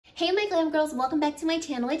Hey my glam girls, welcome back to my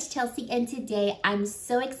channel. It's Chelsea and today I'm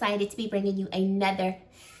so excited to be bringing you another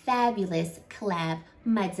fabulous collab,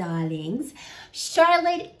 my darlings.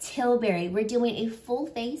 Charlotte Tilbury. We're doing a full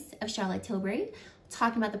face of Charlotte Tilbury,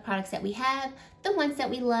 talking about the products that we have, the ones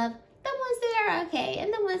that we love, the ones that are okay,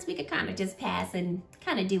 and the ones we could kind of just pass and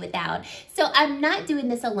kind of do without. So I'm not doing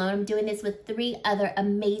this alone. I'm doing this with three other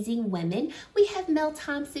amazing women. We have Mel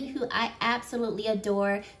Thompson, who I absolutely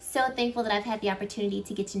adore. So thankful that I've had the opportunity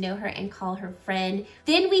to get to know her and call her friend.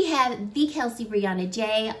 Then we have the Kelsey Brianna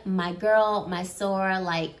J, my girl, my Sora,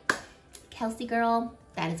 like Kelsey girl.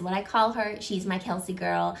 That is what I call her. She's my Kelsey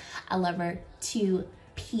girl. I love her to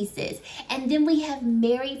pieces. And then we have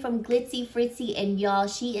Mary from Glitzy Fritzy, and y'all,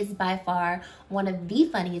 she is by far one of the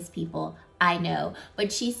funniest people I know,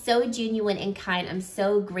 but she's so genuine and kind. I'm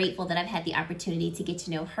so grateful that I've had the opportunity to get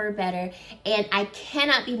to know her better, and I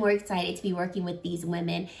cannot be more excited to be working with these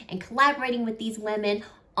women and collaborating with these women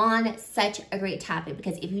on such a great topic,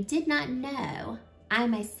 because if you did not know, I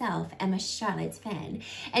myself am a Charlotte fan.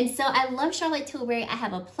 And so I love Charlotte Tilbury. I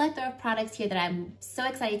have a plethora of products here that I'm so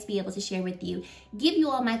excited to be able to share with you, give you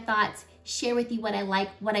all my thoughts, share with you what I like,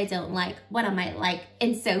 what I don't like, what I might like,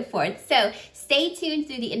 and so forth. So stay tuned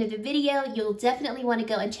through the end of the video. You'll definitely want to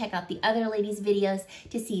go and check out the other ladies' videos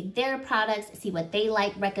to see their products, see what they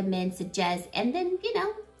like, recommend, suggest, and then, you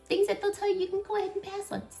know, things that they'll tell you can go ahead and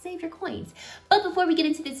pass on, save your coins. But before we get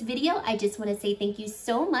into this video, I just want to say thank you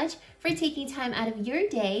so much for taking time out of your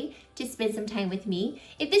day to spend some time with me.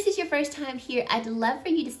 If this is your first time here, I'd love for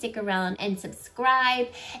you to stick around and subscribe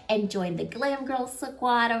and join the Glam Girl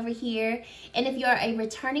Squad over here. And if you're a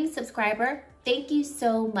returning subscriber, thank you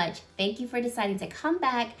so much. Thank you for deciding to come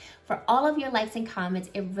back, for all of your likes and comments.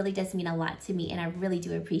 It really does mean a lot to me, and I really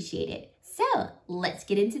do appreciate it. So let's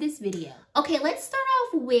get into this video. Okay, let's start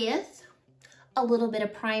off with a little bit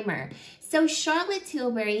of primer. So Charlotte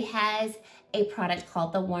Tilbury has a product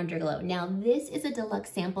called the Wonder Glow. Now this is a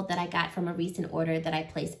deluxe sample that I got from a recent order that I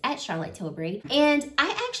placed at Charlotte Tilbury. And I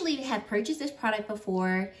actually have purchased this product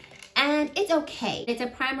before, and it's okay. It's a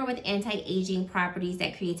primer with anti-aging properties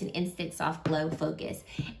that creates an instant soft glow focus.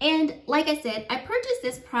 And like I said, I purchased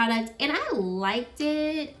this product and I liked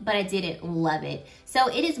it, but I didn't love it. So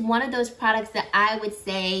it is one of those products that I would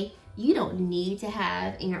say you don't need to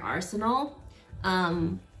have in your arsenal.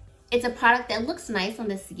 It's a product that looks nice on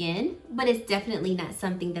the skin, but it's definitely not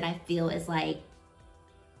something that I feel is like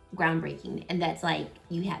groundbreaking, and that's like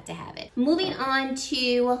you have to have it. Moving on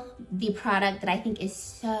to the product that I think is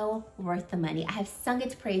so worth the money. I have sung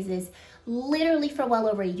its praises literally for well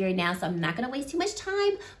over a year now, so I'm not gonna waste too much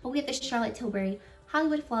time, but we have the Charlotte Tilbury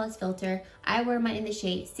Hollywood Flawless Filter. I wear mine in the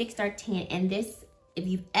shade 6 Dark Tan, and this, if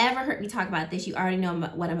you've ever heard me talk about this, you already know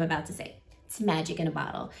what I'm about to say. It's magic in a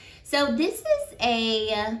bottle. So this is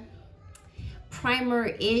a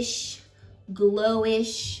primer-ish,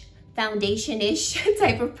 glow-ish, foundation-ish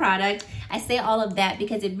type of product. I say all of that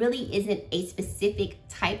because it really isn't a specific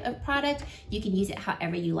type of product. You can use it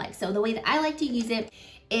however you like. So the way that I like to use it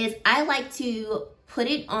is I like to put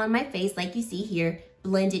it on my face like you see here,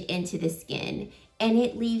 blend it into the skin, and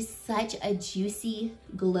it leaves such a juicy,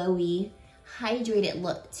 glowy, hydrated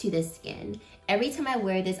look to the skin. Every time I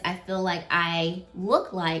wear this, I feel like I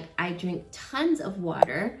look like I drink tons of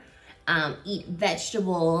water, eat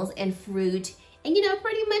vegetables and fruit, and you know,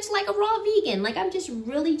 pretty much like a raw vegan. Like I'm just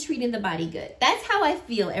really treating the body good. That's how I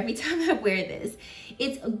feel every time I wear this.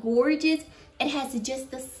 It's gorgeous. It has just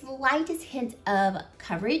the slightest hint of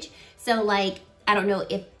coverage. So like, I don't know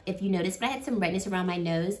if you noticed, but I had some redness around my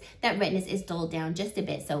nose. That redness is dulled down just a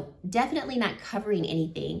bit. So definitely not covering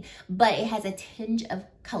anything, but it has a tinge of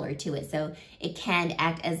color to it. So it can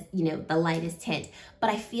act as, you know, the lightest tint. But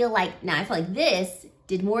I feel like this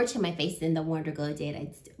did more to my face than the Wonder Glow did.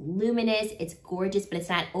 It's luminous, it's gorgeous, but it's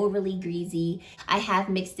not overly greasy. I have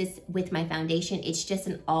mixed this with my foundation. It's just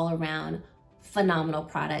an all-around phenomenal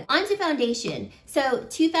product. On to foundation. So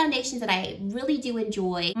two foundations that I really do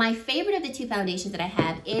enjoy. My favorite of the two foundations that I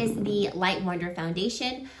have is the Light Wonder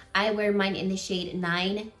foundation. I wear mine in the shade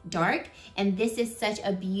 9 Dark, and this is such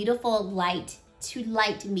a beautiful light to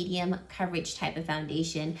light medium coverage type of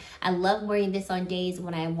foundation. I love wearing this on days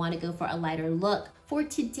when I want to go for a lighter look. For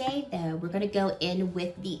today though, we're gonna go in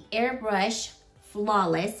with the Airbrush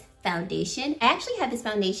Flawless foundation. I actually have this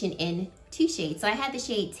foundation in 2 shades. So I had the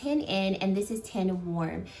shade 10 in, and this is 10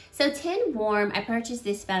 Warm. So 10 Warm, I purchased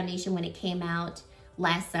this foundation when it came out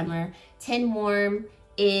last summer. 10 Warm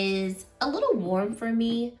is a little warm for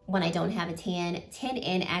me when I don't have a tan. 10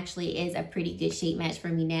 in actually is a pretty good shade match for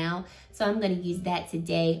me now. So I'm gonna use that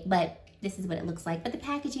today, but this is what it looks like. But the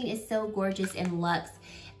packaging is so gorgeous and luxe.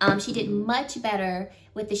 She did much better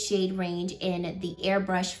with the shade range in the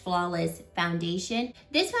Airbrush Flawless foundation.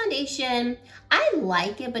 This foundation, I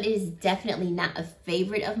like it, but it is definitely not a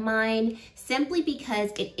favorite of mine, simply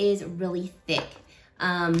because it is really thick.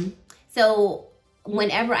 So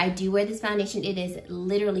whenever I do wear this foundation, it is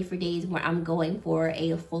literally for days where I'm going for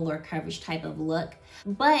a fuller coverage type of look.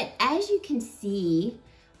 But as you can see,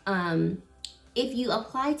 if you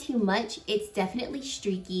apply too much, it's definitely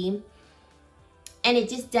streaky. And it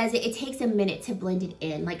just it takes a minute to blend it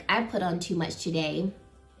in. Like, I put on too much today,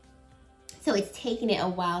 so it's taking it a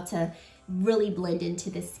while to really blend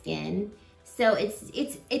into the skin. So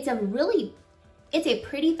it's a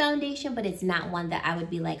pretty foundation, but it's not one that I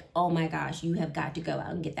would be like, oh my gosh, you have got to go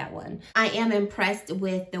out and get that one. I am impressed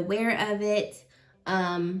with the wear of it.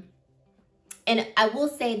 And I will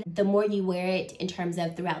say, the more you wear it in terms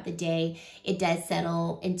of throughout the day, it does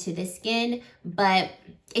settle into the skin, but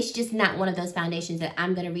it's just not one of those foundations that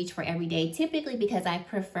I'm gonna reach for every day, typically because I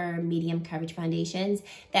prefer medium coverage foundations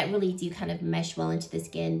that really do kind of mesh well into the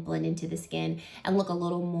skin, blend into the skin, and look a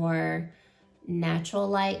little more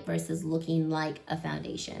natural-like versus looking like a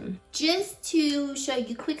foundation. Just to show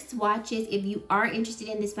you quick swatches, if you are interested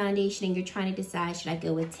in this foundation and you're trying to decide, should I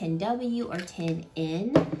go with 10W or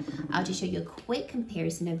 10N? I'll just show you a quick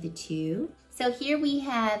comparison of the two. So here we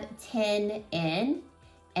have 10N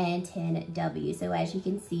and 10W. So as you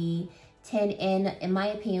can see, 10N, in my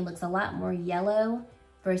opinion, looks a lot more yellow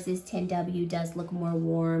versus 10W does look more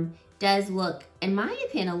warm, does look, in my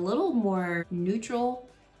opinion, a little more neutral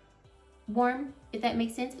warm, if that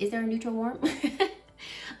makes sense. Is there a neutral warm?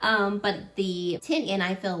 But the 10N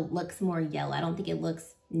I feel looks more yellow. I don't think it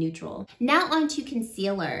looks neutral. Now on to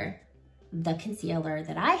concealer. The concealer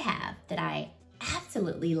that I have, that I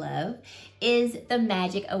absolutely love, is the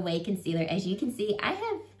Magic Away Concealer. As you can see, I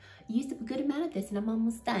have used a good amount of this and I'm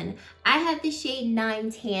almost done. I have the shade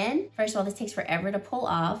 910. First of all, this takes forever to pull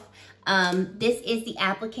off. This is the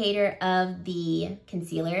applicator of the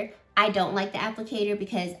concealer. I don't like the applicator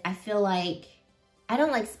because I feel like, I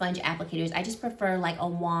don't like sponge applicators. I just prefer like a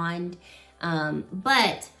wand,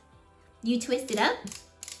 but you twist it up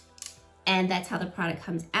and that's how the product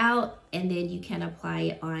comes out, and then you can apply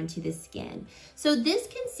it onto the skin. So this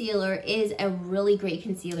concealer is a really great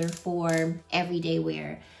concealer for everyday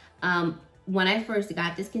wear. When I first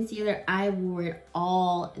got this concealer, I wore it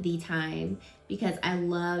all the time because I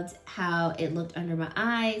loved how it looked under my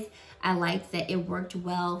eyes. I liked that it worked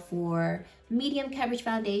well for medium coverage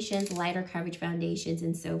foundations, lighter coverage foundations,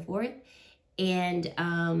 and so forth. And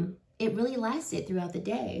it really lasted throughout the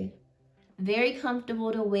day. Very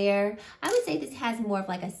comfortable to wear. I would say this has more of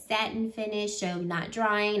like a satin finish, so not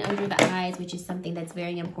drying under the eyes, which is something that's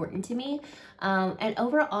very important to me. And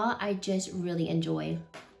overall, I just really enjoy.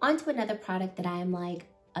 On to another product that I'm like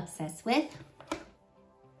obsessed with.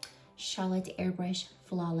 Charlotte Airbrush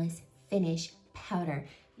Flawless Finish Powder.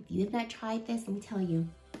 If you have not tried this, let me tell you,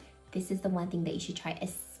 this is the one thing that you should try,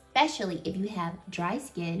 especially if you have dry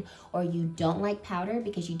skin or you don't like powder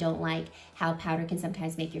because you don't like how powder can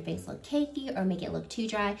sometimes make your face look cakey or make it look too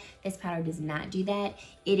dry. This powder does not do that.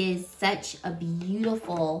 It is such a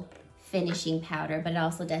beautiful finishing powder, but it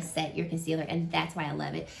also does set your concealer, and that's why I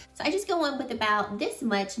love it. So I just go on with about this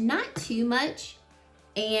much, not too much,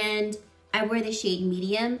 and I wear the shade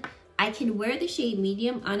medium. I can wear the shade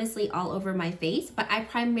medium, honestly, all over my face, but I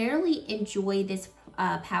primarily enjoy this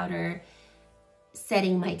powder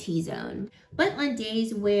setting my T-zone. But on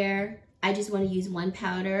days where I just want to use one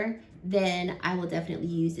powder, then I will definitely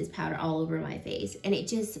use this powder all over my face. And it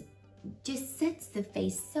just sets the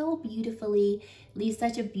face so beautifully, leaves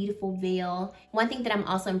such a beautiful veil. One thing that I'm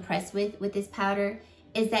also impressed with this powder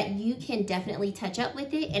is that you can definitely touch up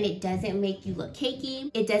with it and it doesn't make you look cakey.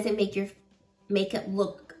 It doesn't make your makeup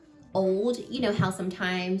look old. You know how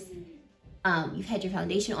sometimes you've had your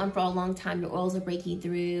foundation on for a long time, your oils are breaking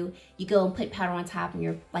through, you go and put powder on top and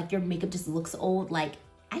your makeup just looks old. Like,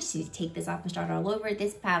 I should take this off and start all over.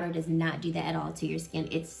 This powder does not do that at all to your skin.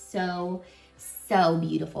 It's so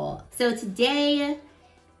beautiful. So today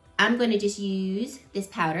I'm going to just use this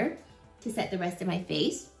powder to set the rest of my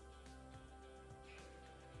face.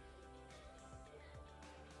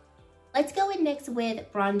 Let's go in next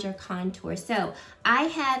with bronzer contour. So I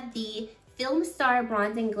have the Film Star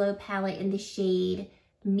Bronze and Glow palette in the shade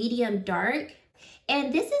medium dark,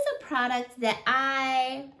 and this is a product that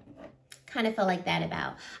I kind of feel like that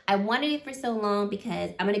about. I wanted it for so long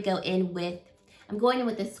because I'm going in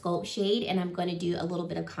with the Sculpt shade, and I'm going to do a little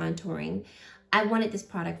bit of contouring. I wanted this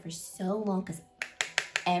product for so long because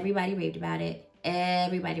everybody raved about it.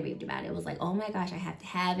 Everybody raved about it. It was like, oh my gosh, I have to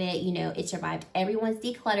have it. You know, it survived everyone's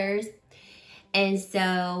declutters. And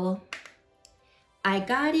so I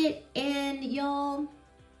got it, and y'all,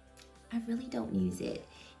 I really don't use it.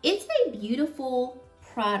 It's a beautiful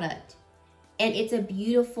product, and it's a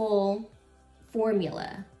beautiful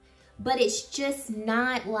formula, but it's just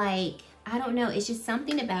not like, I don't know, it's just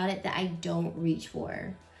something about it that I don't reach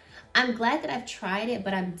for. I'm glad that I've tried it,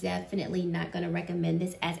 but I'm definitely not gonna recommend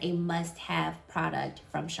this as a must-have product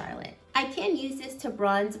from Charlotte. I can use this to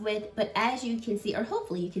bronze with, but as you can see, or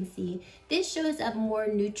hopefully you can see, this shows up more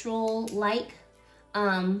neutral-like,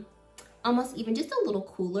 almost even just a little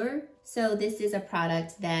cooler. So this is a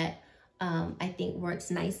product that I think works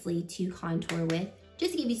nicely to contour with.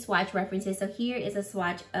 Just to give you swatch references, so here is a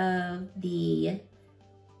swatch of the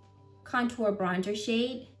contour bronzer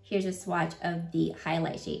shade. Here's a swatch of the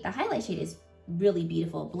highlight shade. The highlight shade is really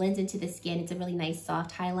beautiful, blends into the skin. It's a really nice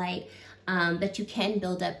soft highlight that you can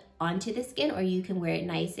build up onto the skin, or you can wear it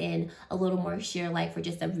nice and a little more sheer-like for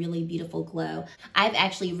just a really beautiful glow. I've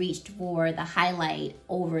actually reached for the highlight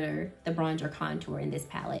over the bronzer contour in this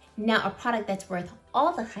palette. Now, a product that's worth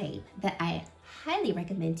all the hype that I highly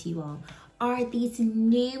recommend to you all are these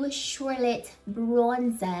new Charlotte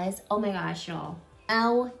bronzers. Oh my gosh, y'all.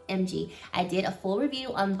 OMG. I did a full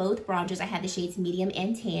review on both bronzers. I had the shades medium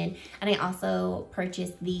and tan, and I also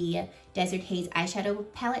purchased the Desert Haze eyeshadow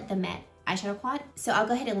palette, the matte eyeshadow quad. So I'll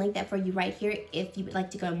go ahead and link that for you right here if you would like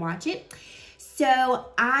to go and watch it. So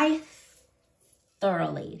I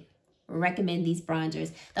thoroughly recommend these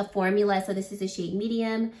bronzers. The formula, so this is the shade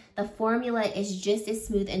medium. The formula is just as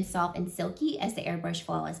smooth and soft and silky as the Airbrush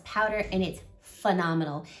Flawless powder, and it's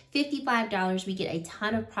phenomenal. $55, we get a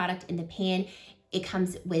ton of product in the pan. It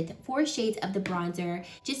comes with 4 shades of the bronzer.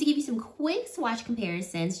 Just to give you some quick swatch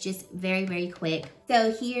comparisons, just very, very quick.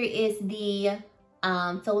 So here is the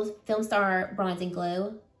Film Star Bronze and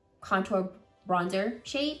Glow Contour Bronzer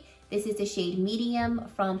shade. This is the shade medium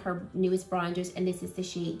from her newest bronzers, and this is the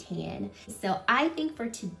shade tan. So I think for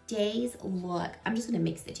today's look, I'm just gonna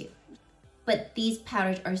mix the two. But these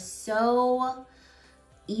powders are so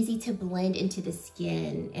easy to blend into the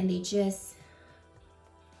skin, and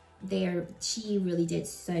she really did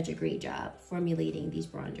such a great job formulating these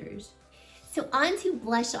bronzers. So on to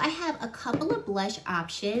blush. So I have a couple of blush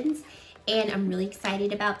options, and I'm really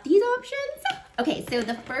excited about these options. Okay, so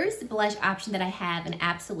the first blush option that I have and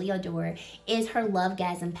absolutely adore is her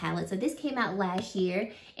Lovegasm palette. So this came out last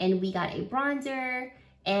year, and we got a bronzer,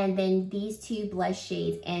 and then these 2 blush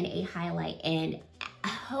shades and a highlight. And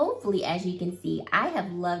hopefully, as you can see, I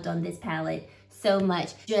have loved on this palette so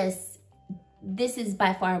much. This is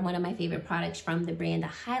by far one of my favorite products from the brand. The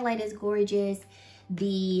highlight is gorgeous.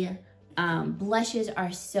 The blushes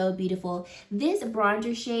are so beautiful. This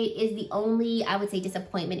bronzer shade is the only, I would say,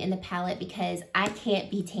 disappointment in the palette because I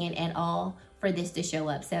can't be tan at all for this to show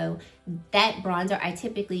up. So that bronzer, I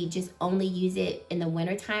typically just only use it in the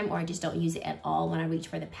winter time, or I just don't use it at all when I reach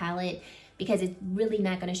for the palette because it's really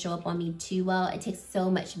not gonna show up on me too well. It takes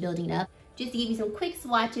so much building up. Just to give you some quick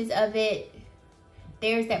swatches of it,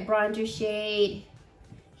 there's that bronzer shade,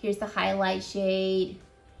 here's the highlight shade,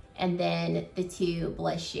 and then the 2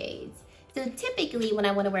 blush shades. So typically when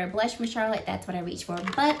I want to wear a blush from Charlotte, that's what I reach for.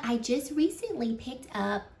 But I just recently picked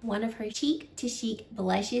up one of her Cheek to Chic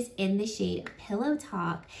blushes in the shade Pillow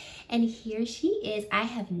Talk. And here she is. I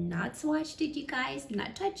have not swatched it, you guys,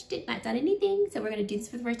 not touched it, not done anything. So we're gonna do this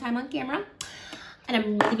for the first time on camera. And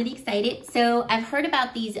I'm really, really excited. So I've heard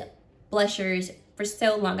about these blushers for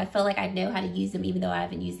so long. I feel like I know how to use them even though I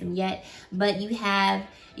haven't used them yet. But you have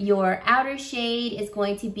your outer shade is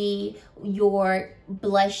going to be your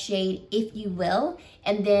blush shade, if you will.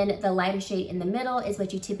 And then the lighter shade in the middle is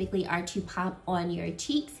what you typically are to pop on your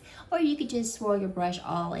cheeks. Or you could just swirl your brush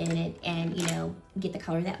all in it and, you know, get the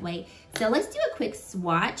color that way. So let's do a quick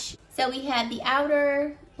swatch. So we have the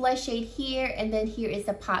outer blush shade here, and then here is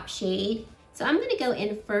the pop shade. So I'm gonna go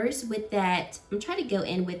in first with that. I'm trying to go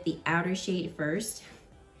in with the outer shade first,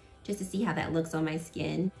 just to see how that looks on my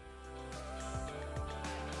skin.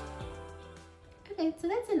 Okay, so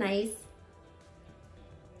that's a nice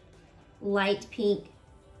light pink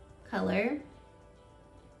color.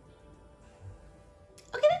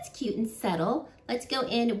 Okay, that's cute and subtle. Let's go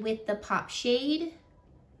in with the pop shade.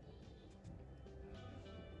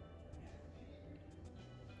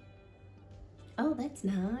 Oh, that's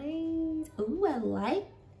nice. Ooh, I like.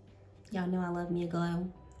 Y'all know I love me a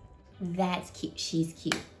glow. That's cute. She's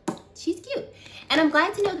cute. She's cute. And I'm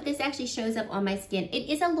glad to know that this actually shows up on my skin. It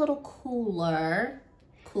is a little cooler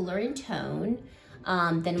in tone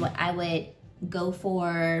than what I would go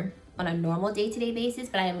for on a normal day-to-day basis,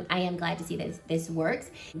 but I am glad to see that this works.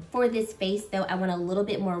 For this face though, I want a little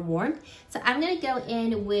bit more warmth. So I'm gonna go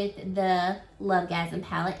in with the Lovegasm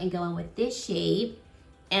palette and go in with this shade.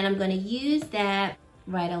 And I'm gonna use that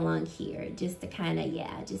right along here, just to kind of,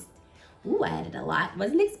 ooh, I added a lot.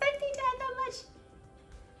 Wasn't expecting to add that much.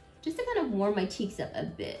 Just to kind of warm my cheeks up a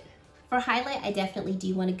bit. For highlight, I definitely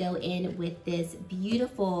do want to go in with this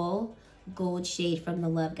beautiful gold shade from the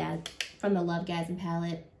Lovegasm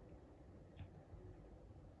palette.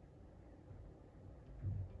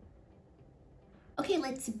 Okay,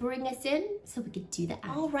 let's bring us in so we can do the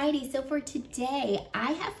eyes. Alrighty, so for today,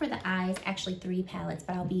 I have for the eyes actually 3 palettes,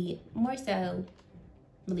 but I'll be more so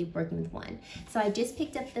really working with one. So I just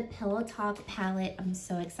picked up the Pillow Talk palette. I'm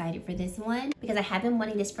so excited for this one because I have been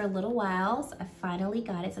wanting this for a little while, so I finally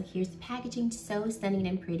got it. So here's the packaging, so stunning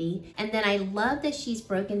and pretty. And then I love that she's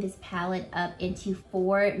broken this palette up into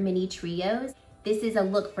 4 mini trios. This is a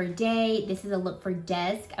look for day, this is a look for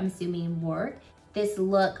desk, I'm assuming work, this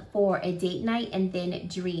look for a date night, and then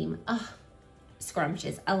dream. Oh,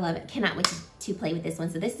 scrumptious, I love it. Cannot wait to play with this one.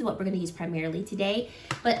 So this is what we're gonna use primarily today.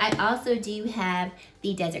 But I also do have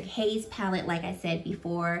the Desert Haze palette, like I said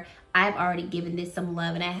before. I've already given this some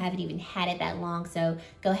love and I haven't even had it that long. So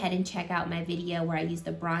go ahead and check out my video where I use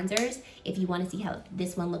the bronzers if you wanna see how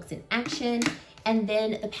this one looks in action. And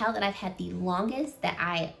then the palette that I've had the longest that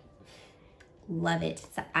I love it,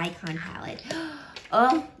 it's the Icon palette.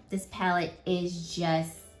 Oh, this palette is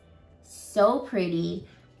just so pretty.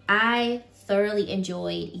 I thoroughly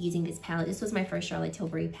enjoyed using this palette. This was my first Charlotte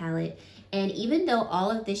Tilbury palette. And even though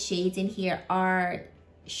all of the shades in here are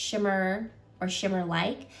shimmer or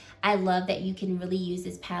shimmer-like, I love that you can really use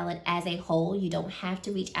this palette as a whole. You don't have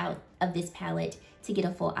to reach out of this palette to get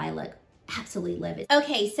a full eye look. Absolutely love it.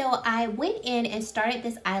 Okay, so I went in and started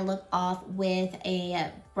this eye look off with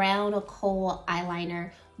a brown coal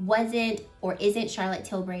eyeliner. Wasn't or isn't Charlotte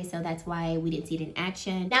Tilbury, so that's why we didn't see it in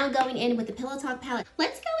action. Now going in with the Pillow Talk palette.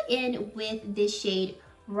 Let's go in with this shade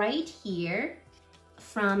right here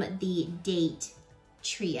from the Date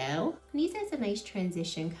Trio. And these has a nice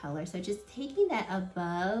transition color, so just taking that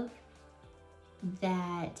above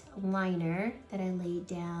that liner that I laid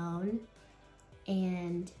down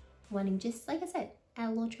and wanting, just like I said, add a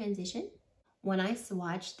little transition. When I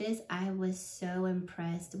swatched this, I was so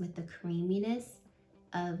impressed with the creaminess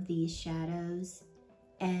of these shadows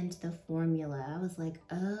and the formula. I was like,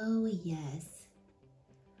 oh yes,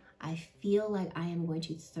 I feel like I am going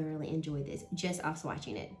to thoroughly enjoy this just off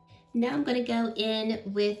swatching it. Now I'm gonna go in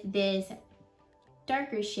with this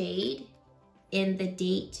darker shade in the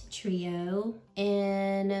Date Trio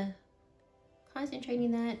and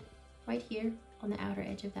concentrating that right here on the outer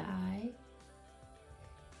edge of the eye.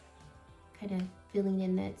 Kind of filling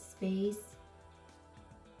in that space.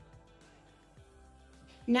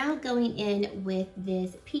 Now going in with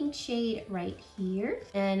this pink shade right here.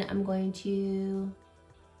 And I'm going to,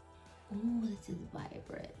 oh, this is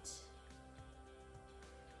vibrant.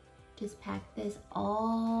 Just pack this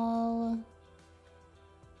all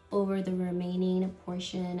over the remaining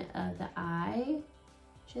portion of the eye,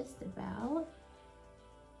 just about.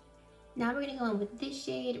 Now we're gonna go in with this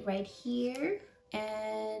shade right here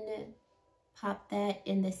and pop that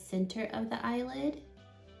in the center of the eyelid.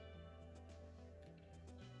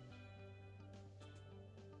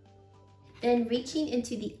 Then reaching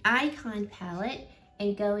into the Icon palette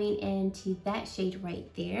and going into that shade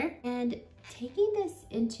right there and taking this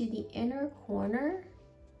into the inner corner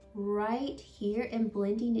right here and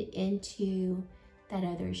blending it into that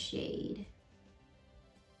other shade.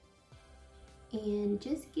 And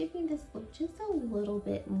just giving this look just a little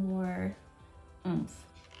bit more oomph.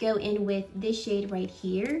 Go in with this shade right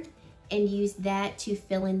here and use that to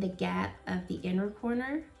fill in the gap of the inner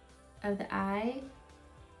corner of the eye.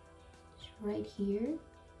 Just right here.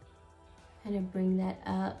 Kind of bring that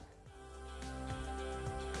up.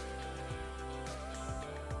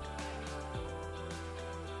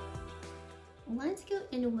 Let's go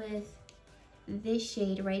in with this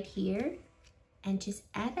shade right here and just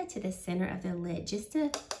add that to the center of the lid just to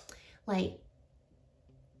like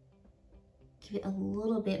give it a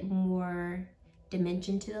little bit more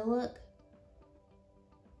dimension to the look.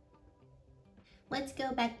 Let's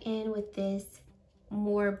go back in with this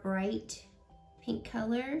more bright pink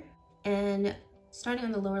color and starting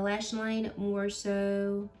on the lower lash line, more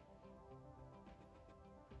so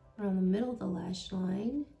around the middle of the lash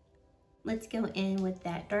line. Let's go in with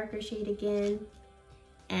that darker shade again,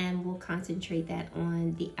 and we'll concentrate that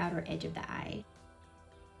on the outer edge of the eye.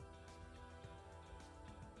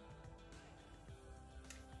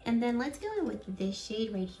 And then let's go in with this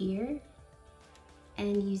shade right here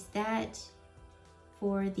and use that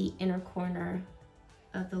for the inner corner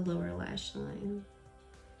of the lower lash line.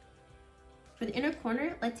 For the inner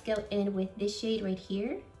corner, let's go in with this shade right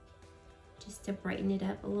here, just to brighten it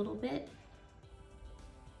up a little bit.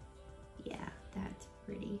 Yeah, that's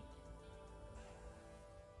pretty.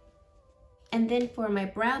 And then for my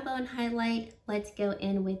brow bone highlight, let's go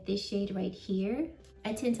in with this shade right here.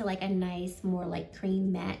 I tend to like a nice, more like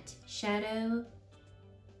cream matte shadow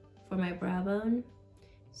for my brow bone.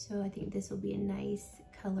 So I think this will be a nice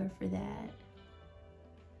color for that.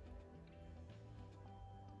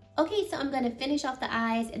 Okay, so I'm gonna finish off the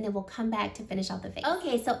eyes and then we'll come back to finish off the face.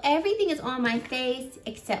 Okay, so everything is on my face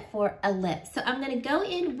except for a lip. So I'm gonna go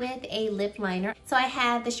in with a lip liner. So I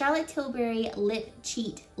have the Charlotte Tilbury Lip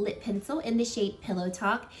Cheat Lip Pencil in the shade Pillow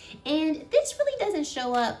Talk. And this really doesn't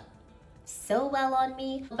show up so well on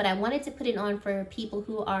me, but I wanted to put it on for people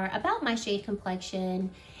who are about my shade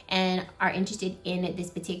complexion and are interested in this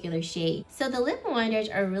particular shade. So the lip liners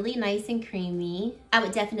are really nice and creamy. I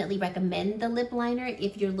would definitely recommend the lip liner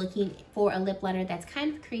if you're looking for a lip liner that's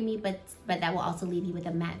kind of creamy, but that will also leave you with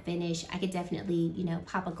a matte finish. I could definitely, you know,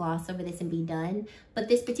 pop a gloss over this and be done. But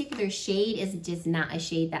this particular shade is just not a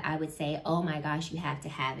shade that I would say, oh my gosh, you have to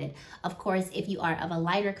have it. Of course, if you are of a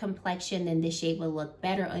lighter complexion, then this shade will look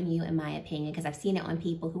better on you, in my opinion, because I've seen it on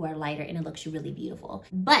people who are lighter and it looks really beautiful.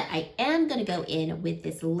 But I am gonna go in with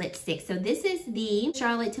this lipstick. So this is the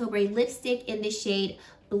Charlotte Tilbury lipstick in the shade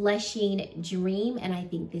Blushing Dream, and I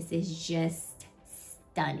think this is just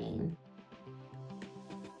stunning.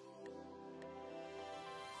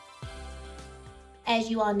 As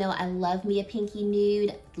you all know, I love me a pinky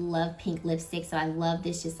nude, love pink lipstick, so I love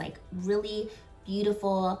this just like really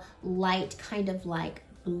beautiful, light, kind of like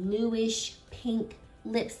bluish pink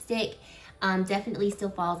lipstick. Definitely still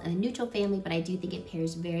falls in the neutral family, but I do think it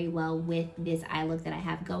pairs very well with this eye look that I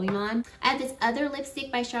have going on. I have this other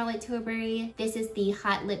lipstick by Charlotte Tilbury. This is the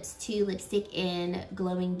Hot Lips 2 lipstick in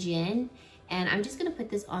Glowing Gin, and I'm just gonna put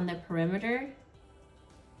this on the perimeter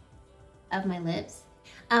of my lips.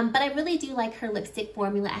 But I really do like her lipstick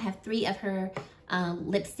formula. I have 3 of her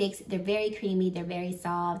lipsticks. They're very creamy, they're very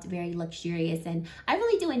soft, very luxurious, and I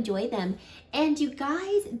really do enjoy them. And you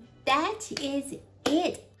guys, that is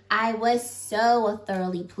it. I was so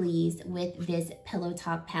thoroughly pleased with this Pillow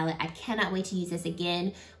Talk palette. I cannot wait to use this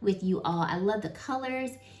again with you all. I love the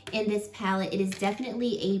colors in this palette. It is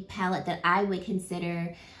definitely a palette that I would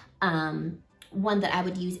consider one that I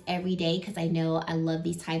would use every day, because I know I love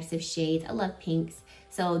these types of shades. I love pinks.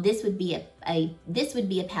 So this would be a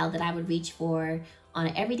palette that I would reach for on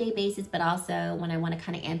an everyday basis, but also when I want to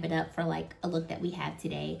kind of amp it up for like a look that we have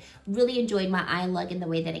today. Really enjoyed my eye look and the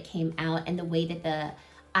way that it came out and the way that the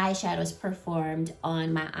eyeshadows performed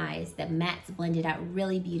on my eyes. The mattes blended out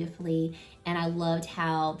really beautifully, and I loved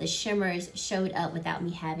how the shimmers showed up without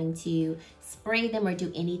me having to spray them or do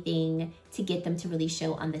anything to get them to really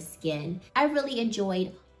show on the skin. I really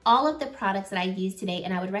enjoyed all of the products that I used today,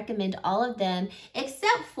 and I would recommend all of them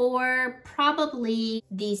except for probably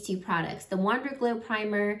these 2 products, the Wonder Glow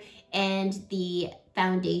Primer and the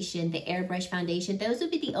foundation, the Airbrush Foundation. Those would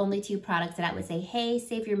be the only 2 products that I would say, hey,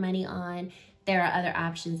 save your money on. There are other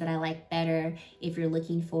options that I like better if you're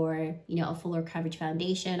looking for, you know, a fuller coverage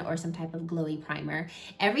foundation or some type of glowy primer.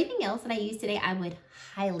 Everything else that I used today, I would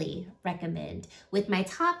highly recommend, with my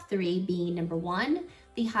top 3 being number 1,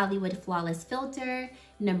 the Hollywood Flawless Filter,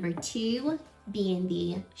 number 2 being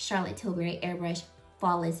the Charlotte Tilbury Airbrush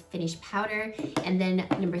Flawless Finish Powder, and then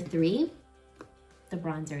number 3, the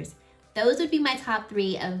bronzers. Those would be my top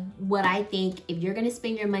 3 of what I think, if you're gonna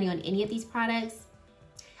spend your money on any of these products,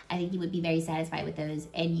 I think you would be very satisfied with those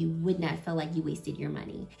and you would not feel like you wasted your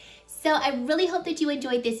money. So I really hope that you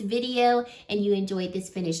enjoyed this video and you enjoyed this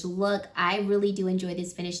finished look. I really do enjoy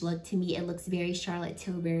this finished look. To me, it looks very Charlotte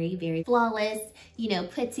Tilbury, very flawless, you know,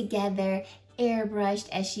 put together, airbrushed,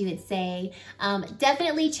 as she would say.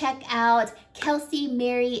 Definitely check out Kelsey,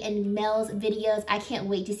 Mary, and Mel's videos. I can't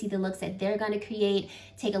wait to see the looks that they're gonna create.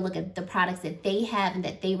 Take a look at the products that they have and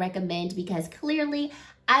that they recommend, because clearly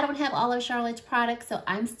I don't have all of Charlotte's products, so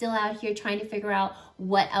I'm still out here trying to figure out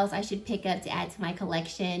what else I should pick up to add to my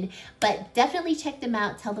collection. But definitely check them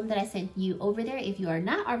out. Tell them that I sent you over there. If you are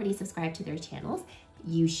not already subscribed to their channels,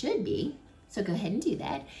 you should be. So go ahead and do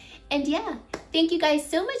that. And yeah, thank you guys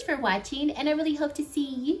so much for watching, and I really hope to see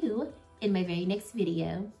you in my very next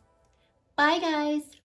video. Bye guys.